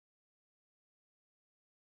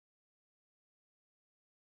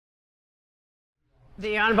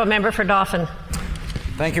The Honourable Member for Dauphin.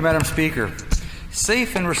 Thank you, Madam Speaker.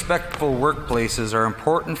 Safe and respectful workplaces are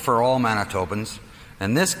important for all Manitobans,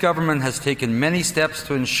 and this government has taken many steps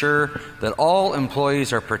to ensure that all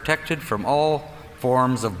employees are protected from all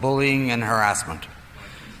forms of bullying and harassment.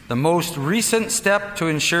 The most recent step to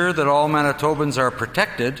ensure that all Manitobans are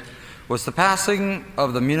protected was the passing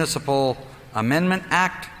of the Municipal Amendment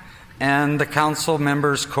Act and the Council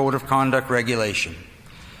Members' Code of Conduct Regulation.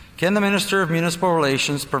 Can the Minister of Municipal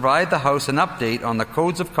Relations provide the House an update on the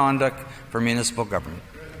codes of conduct for municipal government?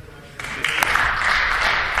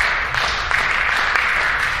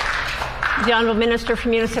 The Honourable Minister for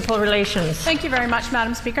Municipal Relations. Thank you very much,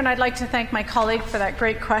 Madam Speaker, and I'd like to thank my colleague for that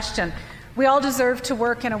great question. We all deserve to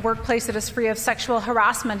work in a workplace that is free of sexual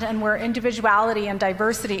harassment and where individuality and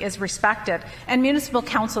diversity is respected, and municipal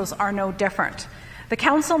councils are no different. The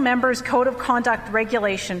Council Members' Code of Conduct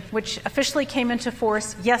Regulation, which officially came into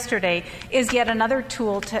force yesterday, is yet another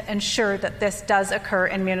tool to ensure that this does occur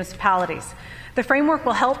in municipalities. The framework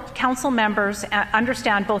will help Council members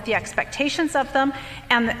understand both the expectations of them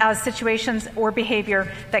and situations or behaviour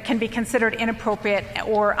that can be considered inappropriate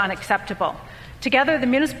or unacceptable. Together, the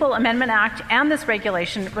Municipal Amendment Act and this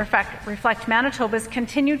regulation reflect Manitoba's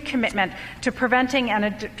continued commitment to preventing and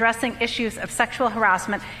addressing issues of sexual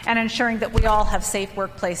harassment and ensuring that we all have safe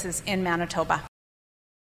workplaces in Manitoba.